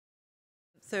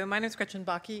So my name is Gretchen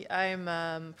Bakke. I'm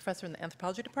a professor in the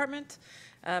anthropology department,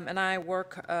 and I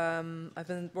work, I've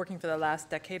been working for the last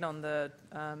decade on the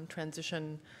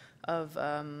transition of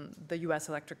the US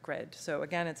electric grid. So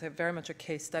again, it's very much a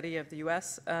case study of the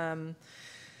US.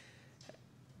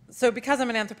 So because I'm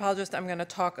an anthropologist, I'm going to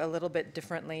talk a little bit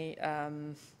differently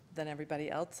than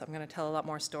everybody else. I'm going to tell a lot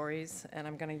more stories, and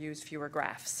I'm going to use fewer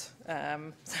graphs.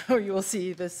 So you will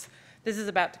see this is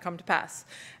about to come to pass.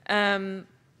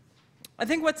 I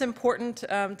think what's important,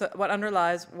 what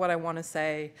underlies what I want to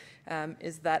say,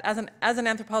 is that as an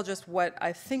anthropologist, what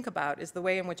I think about is the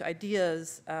way in which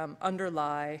ideas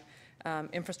underlie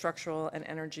infrastructural and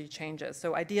energy changes.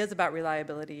 So ideas about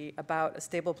reliability, about a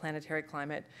stable planetary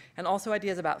climate, and also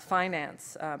ideas about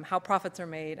finance, how profits are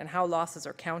made and how losses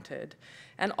are counted.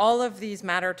 And all of these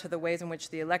matter to the ways in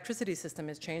which the electricity system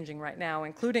is changing right now,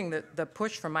 including the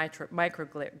push for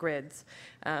microgrids,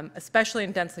 especially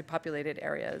in densely populated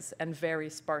areas and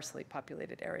very sparsely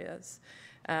populated areas.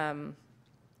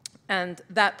 And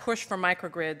that push for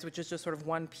microgrids, which is just sort of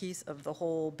one piece of the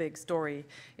whole big story,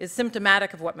 is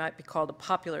symptomatic of what might be called a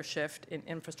popular shift in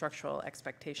infrastructural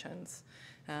expectations.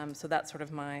 So that's sort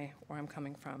of where I'm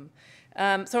coming from.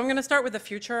 So I'm going to start with the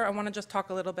future. I want to just talk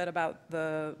a little bit about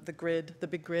the grid, the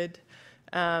big grid.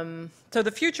 So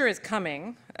the future is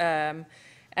coming,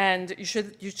 and you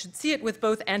should see it with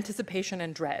both anticipation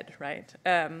and dread, right?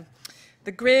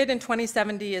 The grid in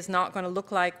 2070 is not going to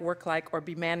look like, work like, or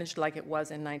be managed like it was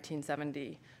in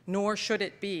 1970, nor should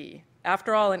it be.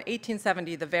 After all, in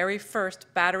 1870, the very first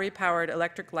battery-powered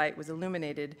electric light was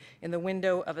illuminated in the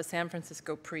window of a San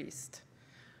Francisco priest.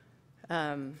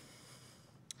 A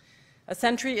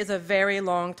century is a very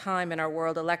long time in our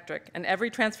world electric, and every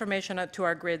transformation to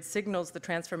our grid signals the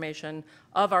transformation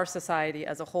of our society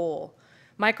as a whole.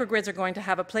 Microgrids are going to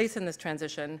have a place in this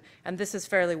transition, and this is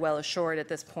fairly well assured at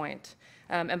this point.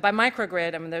 And by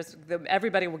microgrid, I mean,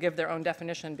 everybody will give their own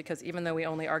definition, because even though we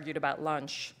only argued about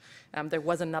lunch, there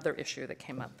was another issue that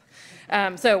came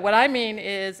up. So what I mean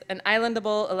is an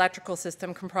islandable electrical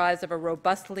system comprised of a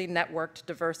robustly networked,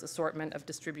 diverse assortment of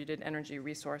distributed energy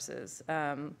resources.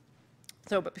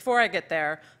 But before I get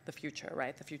there, the future,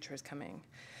 right? The future is coming.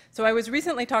 So I was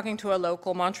recently talking to a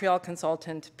local Montreal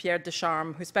consultant, Pierre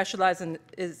Descharmes, who specializes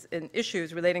in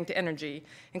issues relating to energy,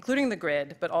 including the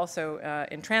grid, but also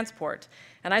in transport.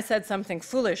 And I said something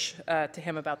foolish to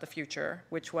him about the future,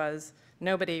 which was,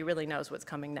 nobody really knows what's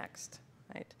coming next,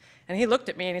 right? And he looked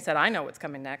at me and he said, I know what's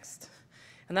coming next.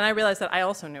 And then I realized that I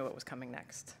also knew what was coming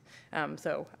next.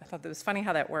 So I thought it was funny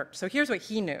how that worked. So here's what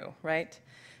he knew, right?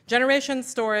 Generation,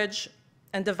 storage,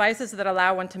 and devices that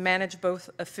allow one to manage both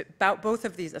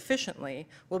of these efficiently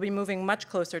will be moving much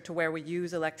closer to where we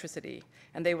use electricity,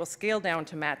 and they will scale down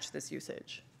to match this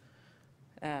usage.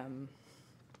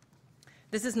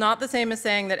 This is not the same as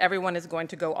saying that everyone is going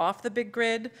to go off the big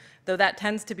grid, though that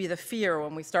tends to be the fear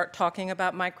when we start talking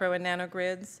about micro and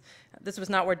nanogrids. This was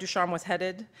not where Ducharme was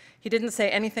headed. He didn't say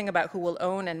anything about who will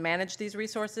own and manage these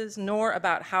resources, nor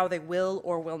about how they will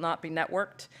or will not be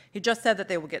networked. He just said that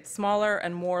they will get smaller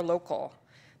and more local,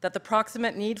 that the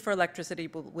proximate need for electricity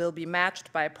will be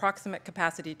matched by a proximate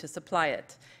capacity to supply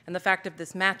it, and the fact of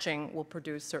this matching will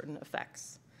produce certain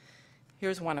effects.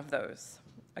 Here's one of those.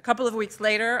 A couple of weeks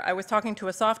later, I was talking to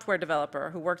a software developer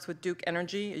who works with Duke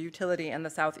Energy, a utility in the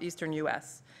southeastern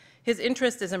US. His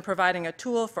interest is in providing a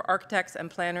tool for architects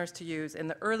and planners to use in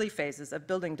the early phases of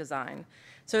building design,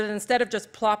 so that instead of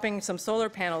just plopping some solar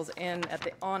panels in at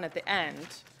the end,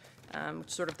 which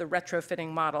is sort of the retrofitting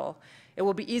model, it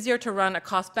will be easier to run a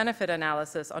cost-benefit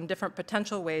analysis on different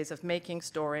potential ways of making,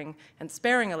 storing, and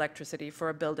sparing electricity for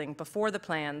a building before the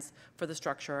plans for the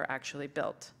structure are actually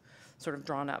built, sort of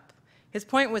drawn up. His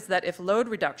point was that if load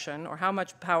reduction, or how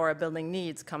much power a building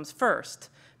needs, comes first,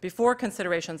 before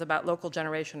considerations about local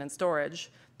generation and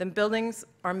storage, then buildings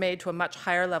are made to a much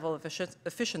higher level of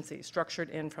efficiency structured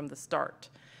in from the start.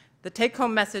 The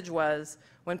take-home message was,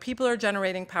 when people are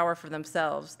generating power for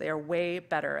themselves, they are way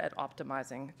better at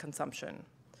optimizing consumption.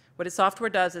 What his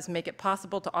software does is make it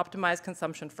possible to optimize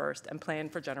consumption first and plan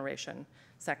for generation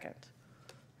second.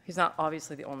 He's not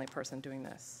obviously the only person doing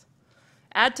this.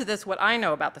 Add to this what I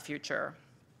know about the future.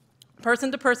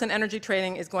 Person-to-person energy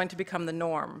trading is going to become the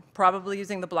norm, probably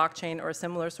using the blockchain or a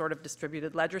similar sort of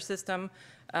distributed ledger system,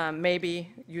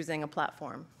 maybe using a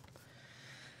platform.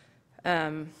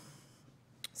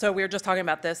 So we were just talking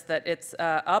about this, that it's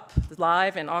up,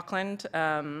 live in Auckland.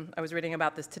 I was reading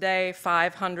about this today.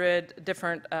 500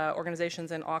 different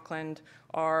organizations in Auckland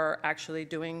are actually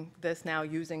doing this now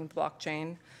using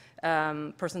blockchain,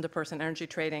 person-to-person energy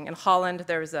trading. In Holland,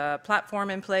 there's a platform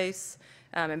in place.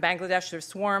 In Bangladesh, there's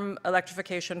swarm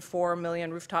electrification, 4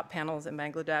 million rooftop panels in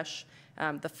Bangladesh,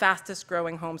 the fastest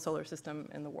growing home solar system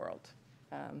in the world.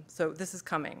 So this is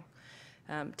coming.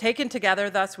 Taken together,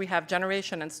 thus, we have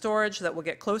generation and storage that will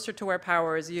get closer to where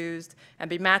power is used and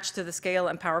be matched to the scale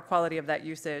and power quality of that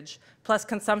usage, plus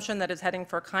consumption that is heading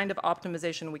for a kind of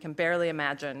optimization we can barely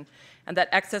imagine, and that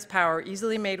excess power,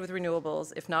 easily made with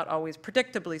renewables, if not always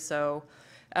predictably so,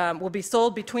 will be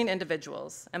sold between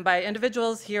individuals. And by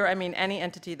individuals, here I mean any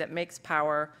entity that makes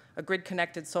power a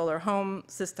grid-connected solar home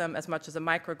system as much as a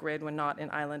microgrid when not in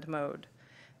island mode.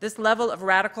 This level of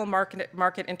radical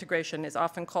market integration is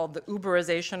often called the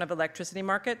Uberization of electricity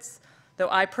markets, though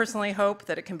I personally hope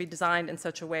that it can be designed in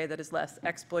such a way that is less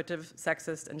exploitive,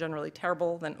 sexist, and generally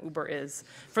terrible than Uber is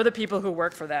for the people who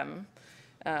work for them.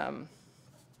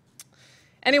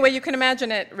 Anyway, you can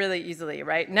imagine it really easily,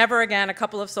 right? Never again a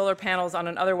couple of solar panels on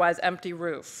an otherwise empty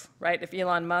roof, right? If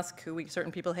Elon Musk, who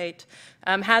certain people hate,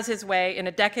 has his way, in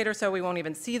a decade or so we won't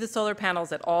even see the solar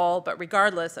panels at all, but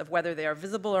regardless of whether they are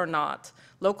visible or not,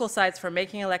 local sites for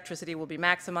making electricity will be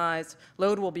maximized,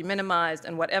 load will be minimized,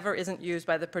 and whatever isn't used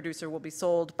by the producer will be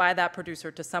sold by that producer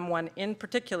to someone in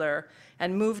particular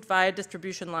and moved via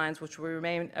distribution lines, which will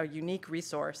remain a unique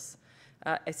resource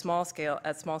at small scale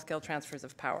transfers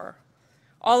of power.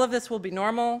 All of this will be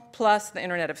normal, plus the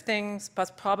Internet of Things, plus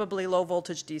probably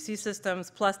low-voltage DC systems,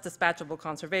 plus dispatchable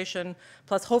conservation,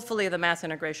 plus hopefully the mass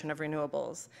integration of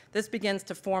renewables. This begins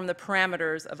to form the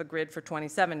parameters of a grid for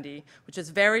 2070, which is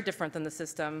very different than the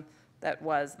system that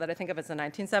I think of as the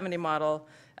 1970 model,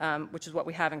 which is what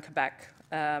we have in Quebec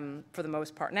for the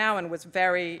most part now, and was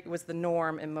the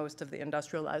norm in most of the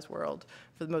industrialized world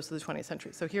for most of the 20th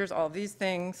century. So here's all these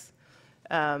things.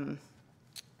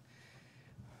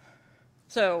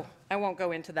 So I won't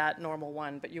go into that normal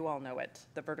one, but you all know it,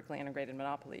 the vertically integrated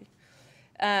monopoly.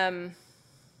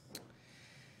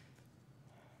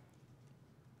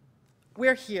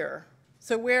 We're here.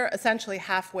 So we're essentially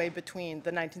halfway between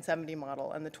the 1970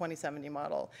 model and the 2070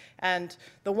 model. And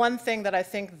the one thing that I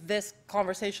think this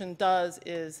conversation does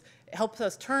is it helps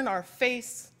us turn our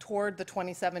face toward the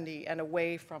 2070 and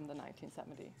away from the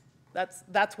 1970.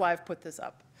 That's why I've put this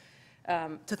up.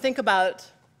 To think about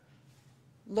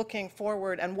looking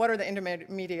forward and what are the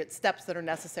intermediate steps that are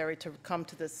necessary to come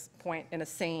to this point in a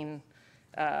sane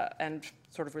and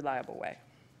sort of reliable way.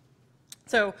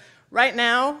 So right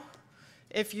now,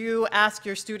 if you ask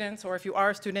your students, or if you are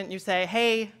a student, you say,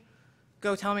 hey,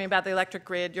 go tell me about the electric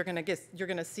grid, you're going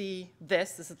to see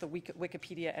this. This is the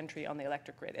Wikipedia entry on the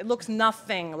electric grid. It looks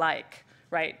nothing like,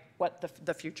 right, what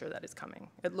the future that is coming.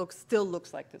 It still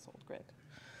looks like this old grid.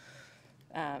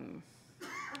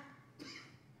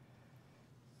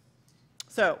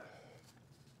 So,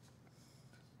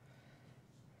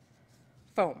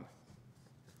 foam.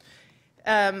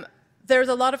 There's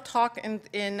a lot of talk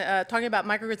in talking about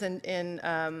microgrids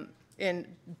in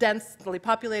densely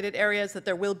populated areas that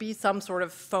there will be some sort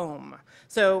of foam.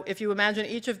 So if you imagine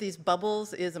each of these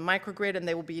bubbles is a microgrid and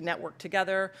they will be networked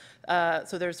together,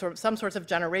 so there's sort of some sorts of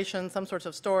generation, some sorts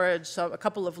of storage, so a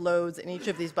couple of loads in each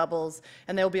of these bubbles,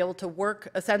 and they'll be able to work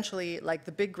essentially like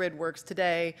the big grid works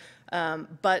today,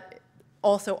 but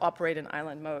also operate in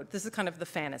island mode. This is kind of the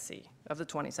fantasy of the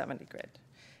 2070 grid.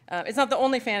 It's not the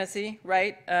only fantasy,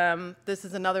 right? This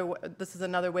is another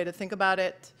way to think about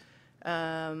it.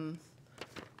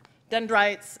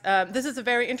 Dendrites. This is a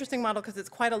very interesting model because it's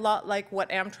quite a lot like what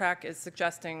Amtrak is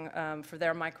suggesting for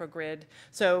their microgrid.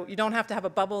 So you don't have to have a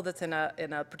bubble that's in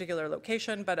a particular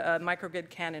location, but a microgrid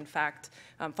can, in fact,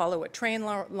 follow a train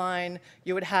line.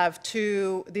 You would have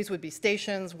these would be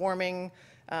stations,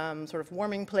 sort of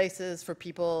warming places for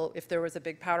people if there was a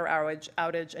big power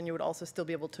outage, and you would also still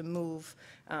be able to move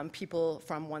people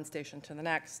from one station to the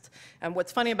next. And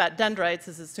what's funny about dendrites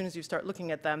is as soon as you start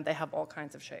looking at them, they have all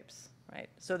kinds of shapes, right?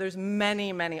 So there's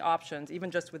many, many options,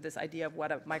 even just with this idea of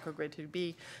what a microgrid could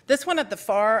be. This one at the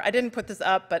far, I didn't put this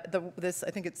up, but this,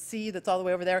 I think it's C, that's all the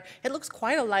way over there. It looks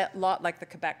quite a lot like the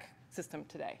Quebec system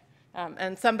today.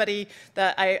 And somebody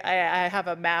that I have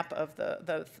a map of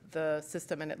the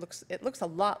system, and it looks a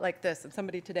lot like this. And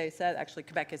somebody today said actually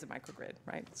Quebec is a microgrid,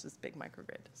 right? It's just a big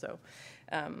microgrid. So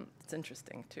it's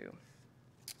interesting too.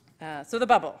 So the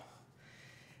bubble.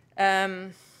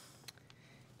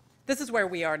 This is where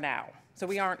we are now. So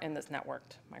we aren't in this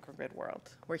networked microgrid world.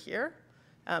 We're here.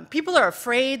 People are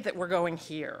afraid that we're going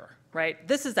here, right?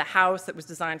 This is a house that was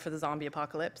designed for the zombie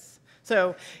apocalypse.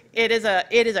 So it is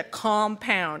a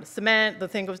compound, cement, the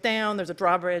thing goes down, there's a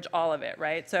drawbridge, all of it,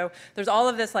 right? So there's all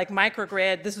of this like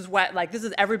microgrid, this is what, like this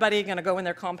is everybody gonna go in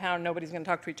their compound, nobody's gonna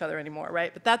talk to each other anymore,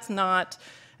 right? But that's not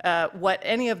what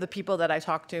any of the people that I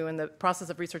talked to in the process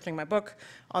of researching my book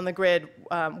on the grid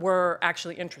were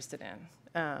actually interested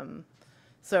in.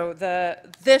 So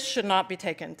this should not be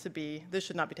taken to be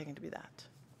that.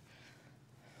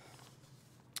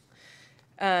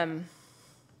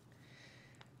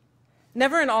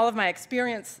 Never in all of my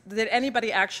experience did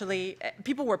anybody actually,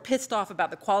 people were pissed off about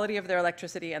the quality of their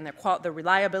electricity and the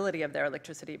reliability of their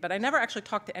electricity, but I never actually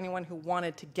talked to anyone who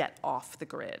wanted to get off the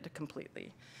grid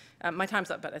completely. My time's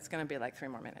up, but it's going to be like 3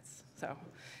 more minutes. So,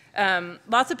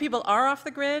 lots of people are off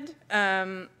the grid,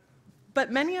 but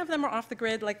many of them are off the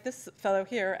grid, like this fellow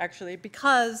here, actually,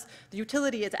 because the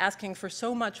utility is asking for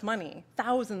so much money,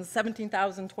 thousands, $17,000,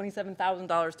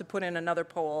 $27,000 to put in another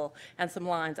pole and some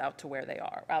lines out to where they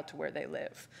are, out to where they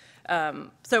live.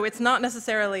 So it's not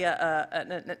necessarily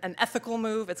an ethical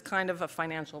move, it's kind of a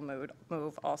financial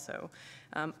move also.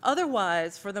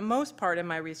 Otherwise, for the most part in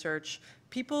my research,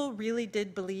 people really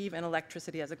did believe in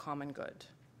electricity as a common good,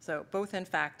 so both in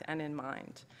fact and in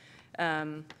mind.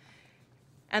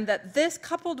 And that this,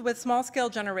 coupled with small-scale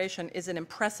generation, is an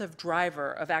impressive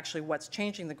driver of actually what's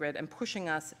changing the grid and pushing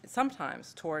us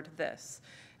sometimes toward this.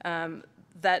 And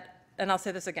I'll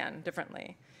say this again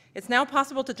differently. It's now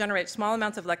possible to generate small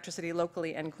amounts of electricity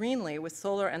locally and greenly with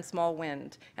solar and small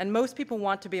wind, and most people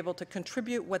want to be able to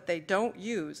contribute what they don't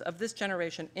use of this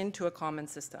generation into a common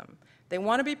system. They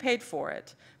want to be paid for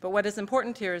it, but what is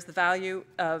important here is the value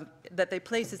that they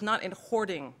place is not in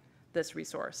hoarding this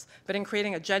resource, but in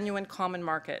creating a genuine common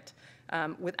market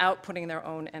without putting their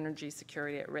own energy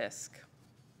security at risk.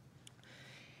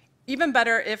 Even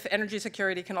better if energy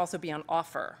security can also be on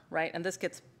offer, right? And this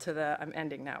gets to I'm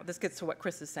ending now. This gets to what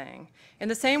Chris is saying. In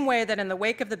the same way that in the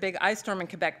wake of the big ice storm in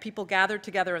Quebec, people gathered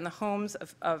together in the homes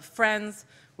of friends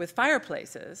with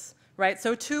fireplaces, right?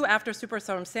 So too, after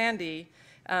Superstorm Sandy,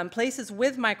 places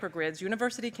with microgrids,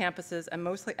 university campuses,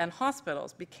 and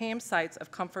hospitals became sites of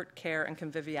comfort, care, and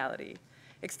conviviality.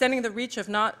 Extending the reach of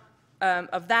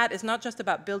that is not just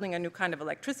about building a new kind of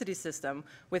electricity system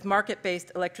with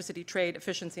market-based electricity trade,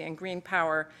 efficiency, and green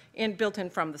power built in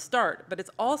from the start, but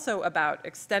it's also about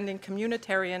extending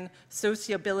communitarian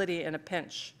sociability in a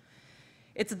pinch.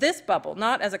 It's this bubble,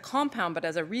 not as a compound, but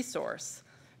as a resource,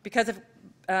 because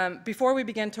before we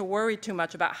begin to worry too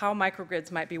much about how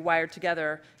microgrids might be wired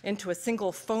together into a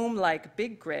single foam-like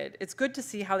big grid, it's good to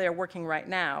see how they are working right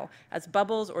now as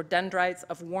bubbles or dendrites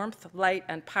of warmth, light,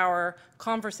 and power,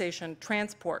 conversation,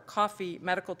 transport, coffee,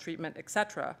 medical treatment,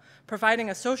 etc.,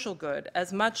 providing a social good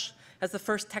as much as the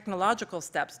first technological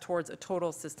steps towards a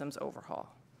total systems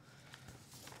overhaul.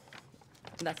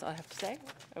 And that's all I have to say.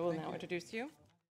 I will now introduce you.